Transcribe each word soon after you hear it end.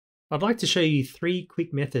I'd like to show you 3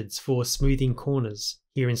 quick methods for smoothing corners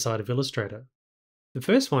here inside of Illustrator. The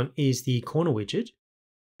first one is the Corner Widget,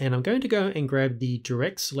 and I'm going to go and grab the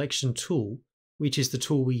Direct Selection tool, which is the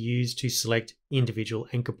tool we use to select individual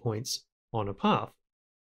anchor points on a path.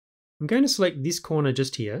 I'm going to select this corner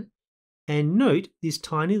just here, and note this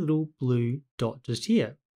tiny little blue dot just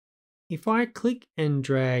here. If I click and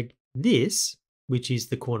drag this, which is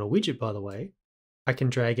the Corner Widget by the way, I can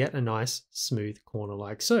drag out a nice smooth corner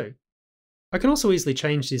like so. I can also easily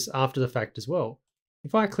change this after the fact as well.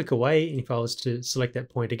 If I click away and if I was to select that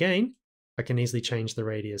point again, I can easily change the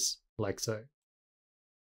radius like so.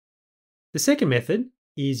 The second method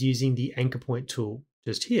is using the anchor point tool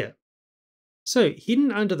just here. So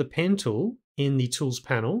hidden under the pen tool in the tools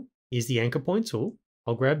panel is the anchor point tool.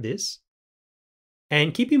 I'll grab this.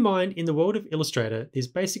 And keep in mind, in the world of Illustrator, there's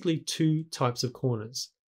basically 2 types of corners.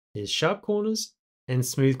 There's sharp corners and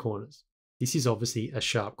smooth corners. This is obviously a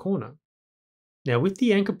sharp corner. Now with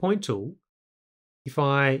the anchor point tool, if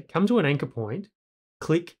I come to an anchor point,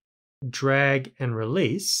 click, drag and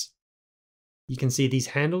release, you can see these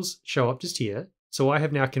handles show up just here. So I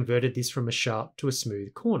have now converted this from a sharp to a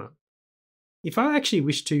smooth corner. If I actually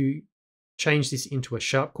wish to change this into a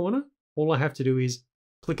sharp corner, all I have to do is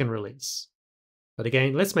click and release. But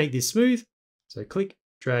again, let's make this smooth. So click,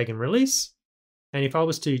 drag and release. And if I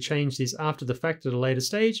was to change this after the fact at a later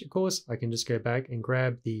stage, of course, I can just go back and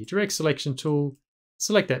grab the Direct Selection tool,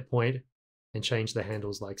 select that point, and change the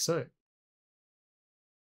handles like so.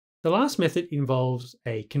 The last method involves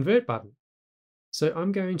a convert button. So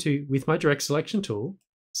I'm going to, with my Direct Selection tool,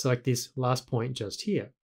 select this last point just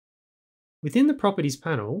here. Within the Properties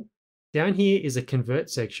panel, down here is a Convert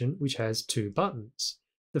section which has 2 buttons.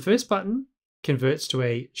 The first button converts to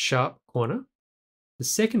a sharp corner. The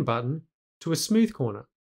second button to a smooth corner.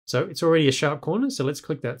 So it's already a sharp corner, so let's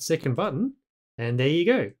click that second button, and there you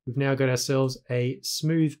go. We've now got ourselves a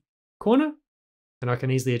smooth corner, and I can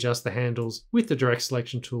easily adjust the handles with the Direct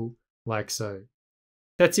Selection tool like so.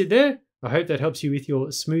 That's it there. I hope that helps you with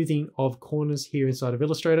your smoothing of corners here inside of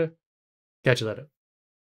Illustrator. Catch you later.